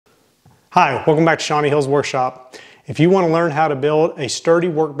Hi, welcome back to Shawnee Hill's Workshop. If you want to learn how to build a sturdy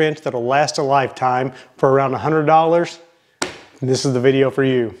workbench that'll last a lifetime for around $100, this is the video for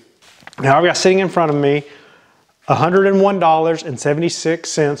you. Now I've got sitting in front of me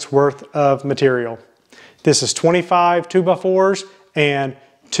 $101.76 worth of material. This is 25 2x4s and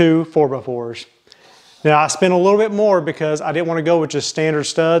 2 4x4s. Now I spent a little bit more because I didn't want to go with just standard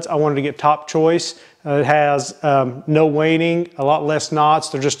studs. I wanted to get top choice. It has no waning, a lot less knots.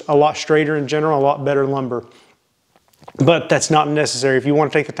 They're just a lot straighter in general, a lot better lumber. But that's not necessary. If you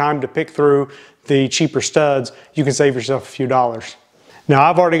want to take the time to pick through the cheaper studs, you can save yourself a few dollars. Now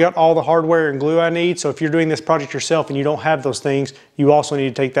I've already got all the hardware and glue I need, so if you're doing this project yourself and you don't have those things, you also need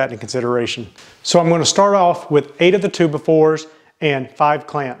to take that into consideration. So I'm going to start off with 8 of the 2x4s and 5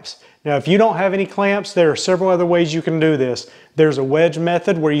 clamps. Now if you don't have any clamps, there are several other ways you can do this. There's a wedge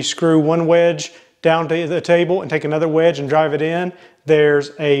method where you screw one wedge down to the table and take another wedge and drive it in. There's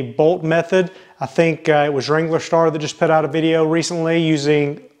a bolt method. I think it was Wranglerstar that just put out a video recently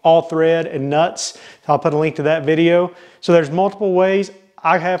using all thread and nuts. I'll put a link to that video. So there's multiple ways.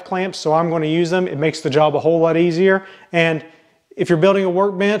 I have clamps, so I'm going to use them. It makes the job a whole lot easier. And if you're building a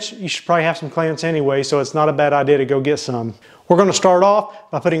workbench, you should probably have some clamps anyway, so it's not a bad idea to go get some. We're going to start off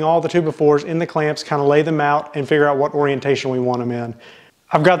by putting all the 2x4s in the clamps, kind of lay them out and figure out what orientation we want them in.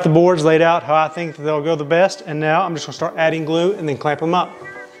 I've got the boards laid out how I think that they'll go the best, and now I'm just going to start adding glue and then clamp them up.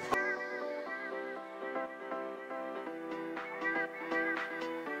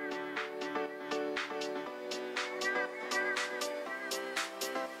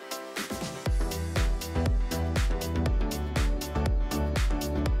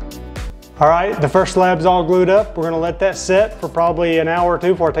 All right, the first slab's all glued up. We're gonna let that set for probably an hour or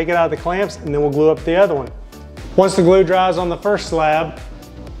two before I take it out of the clamps, and then we'll glue up the other one. Once the glue dries on the first slab,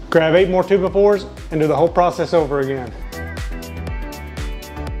 grab 8 more 2x4s and do the whole process over again.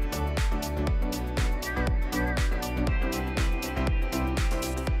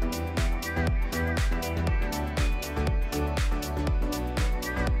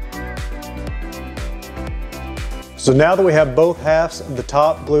 So now that we have both halves of the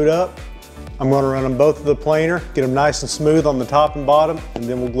top glued up, I'm going to run them both to the planer, get them nice and smooth on the top and bottom, and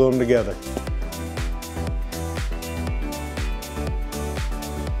then we'll glue them together.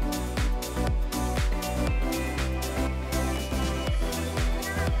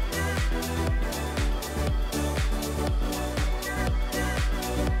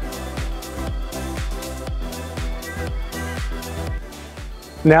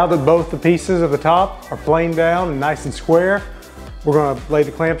 Now that both the pieces of the top are planed down and nice and square, we're going to lay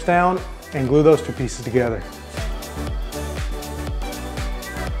the clamps down and glue those 2 pieces together.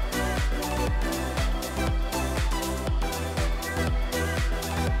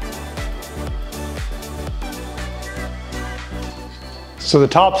 So the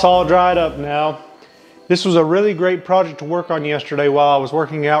top's all dried up now. This was a really great project to work on yesterday while I was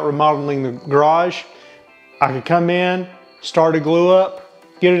working out remodeling the garage. I could come in, start a glue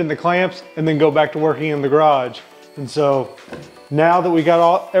up, get it in the clamps, and then go back to working in the garage. And so now that we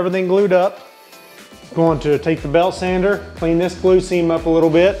got everything glued up, I'm going to take the belt sander, clean this glue seam up a little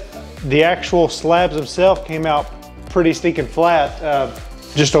bit. The actual slabs themselves came out pretty stinking flat.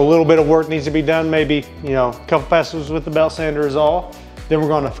 Just a little bit of work needs to be done, maybe a couple passes with the belt sander is all. Then we're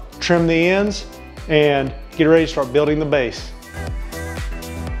going to trim the ends and get ready to start building the base.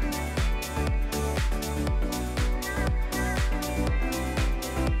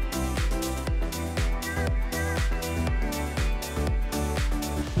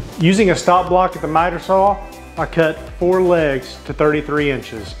 Using a stop block at the miter saw, I cut 4 legs to 33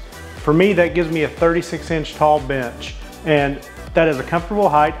 inches. For me, that gives me a 36-inch tall bench, and that is a comfortable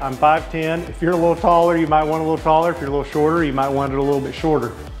height. I'm 5'10". If you're a little taller, you might want a little taller. If you're a little shorter, you might want it a little bit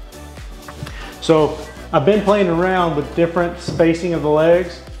shorter. So I've been playing around with different spacing of the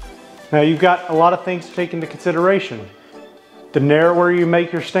legs. Now you've got a lot of things to take into consideration. The narrower you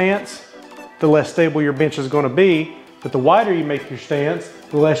make your stance, the less stable your bench is going to be. But the wider you make your stance,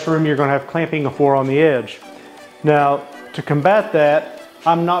 the less room you're going to have clamping for on the edge. Now, to combat that,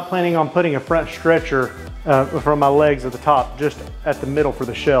 I'm not planning on putting a front stretcher from my legs at the top, just at the middle for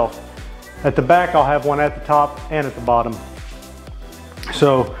the shelf. At the back, I'll have one at the top and at the bottom.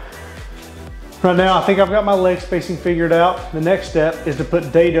 So, right now, I think I've got my leg spacing figured out. The next step is to put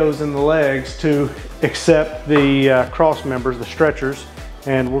dados in the legs to accept the cross members, the stretchers,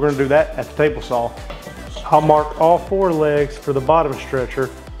 and we're going to do that at the table saw. I'll mark all 4 legs for the bottom stretcher,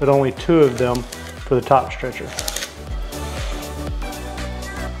 but only 2 of them for the top stretcher.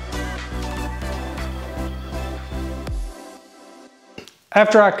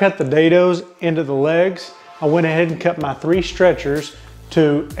 After I cut the dados into the legs, I went ahead and cut my 3 stretchers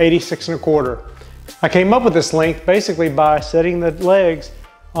to 86 1/4. I came up with this length basically by setting the legs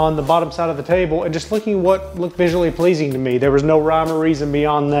on the bottom side of the table and just looking what looked visually pleasing to me. There was no rhyme or reason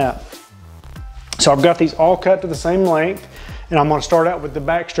beyond that. So I've got these all cut to the same length, and I'm gonna start out with the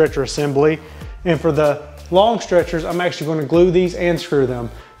back stretcher assembly. And for the long stretchers, I'm actually gonna glue these and screw them.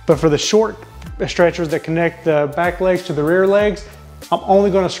 But for the short stretchers that connect the back legs to the rear legs, I'm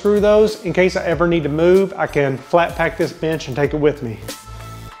only gonna screw those in case I ever need to move. I can flat pack this bench and take it with me.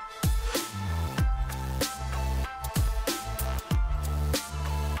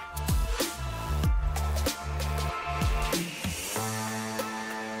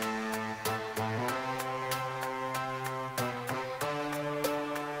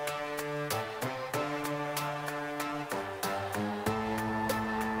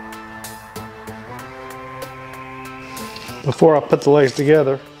 Before I put the legs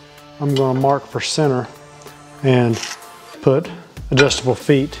together, I'm going to mark for center and put adjustable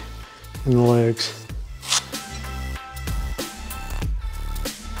feet in the legs.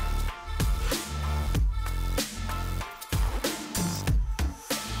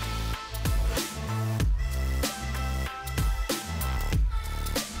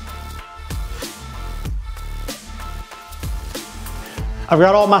 I've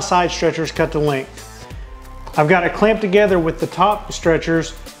got all my side stretchers cut to length. I've got it clamped together with the top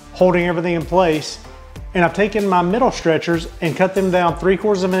stretchers holding everything in place, and I've taken my middle stretchers and cut them down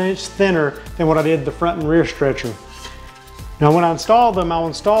 3/4 of an inch thinner than what I did the front and rear stretcher. Now when I install them, I'll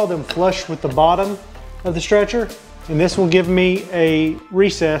install them flush with the bottom of the stretcher, and this will give me a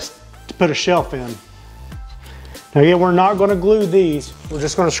recess to put a shelf in. Now again, we're not going to glue these, we're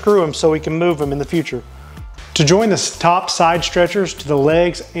just going to screw them so we can move them in the future. To join the top side stretchers to the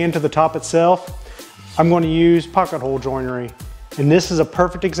legs and to the top itself, I'm going to use pocket hole joinery, and this is a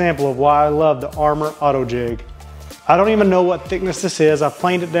perfect example of why I love the Armor Auto Jig. I don't even know what thickness this is. I've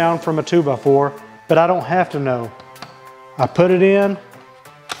planed it down from a 2x4, but I don't have to know. I put it in,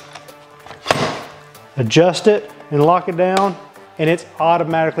 adjust it, and lock it down, and it's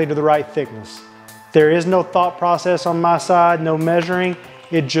automatically to the right thickness. There is no thought process on my side, no measuring.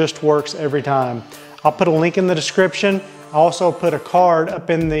 It just works every time. I'll put a link in the description. I also put a card up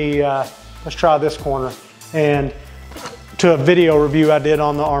in the let's try this corner, and to a video review I did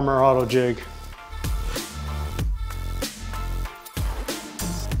on the Armor Auto Jig.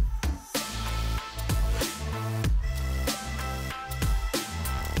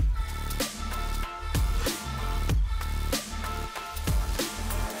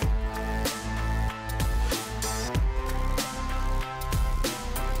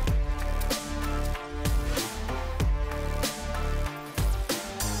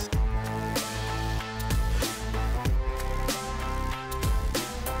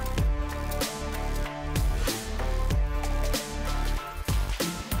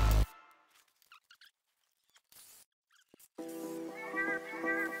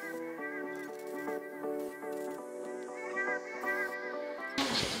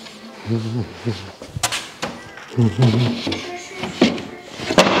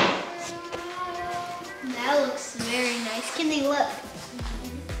 That looks very nice. Can they look?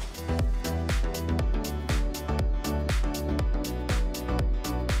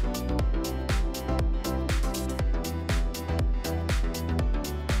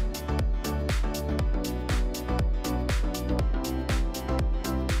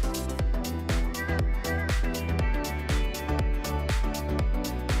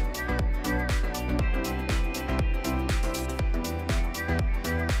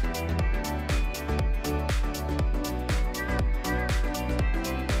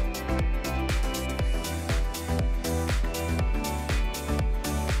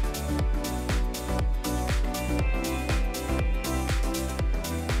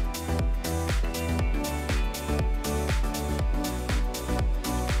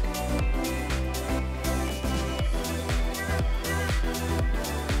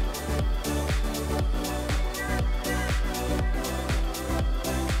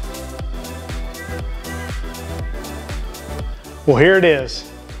 Well, here it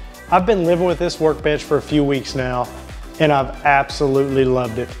is. I've been living with this workbench for a few weeks now, and I've absolutely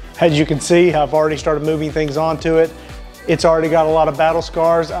loved it. As you can see, I've already started moving things onto it. It's already got a lot of battle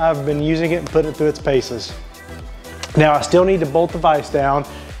scars. I've been using it and putting it through its paces. Now, I still need to bolt the vise down.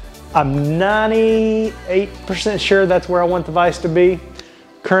 I'm 98% sure that's where I want the vise to be.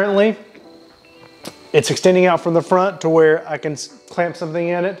 Currently, it's extending out from the front to where I can clamp something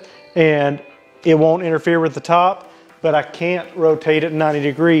in it and it won't interfere with the top, but I can't rotate it 90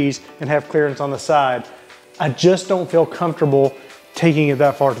 degrees and have clearance on the side. I just don't feel comfortable taking it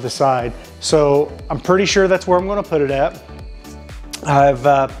that far to the side. So I'm pretty sure that's where I'm gonna put it at. I've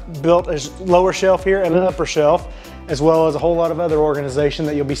built a lower shelf here and an upper shelf, as well as a whole lot of other organization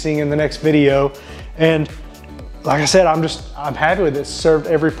that you'll be seeing in the next video. And like I said, I'm happy with it. It's served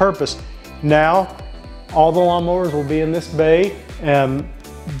every purpose. Now, all the lawnmowers will be in this bay.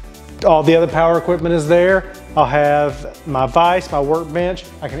 All the other power equipment is there. I'll have my vise, my workbench.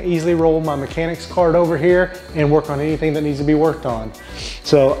 I can easily roll my mechanics cart over here and work on anything that needs to be worked on.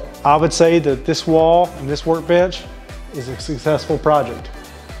 So I would say that this wall and this workbench is a successful project.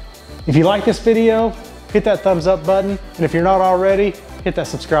 If you like this video, hit that thumbs up button. And if you're not already, hit that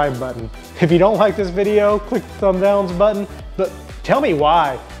subscribe button. If you don't like this video, click the thumb downs button, but tell me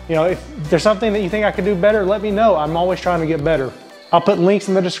why. You know, if there's something that you think I could do better, let me know. I'm always trying to get better. I'll put links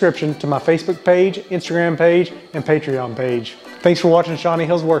in the description to my Facebook page, Instagram page, and Patreon page. Thanks for watching Shawnee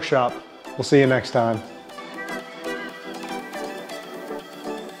Hill's Workshop. We'll see you next time.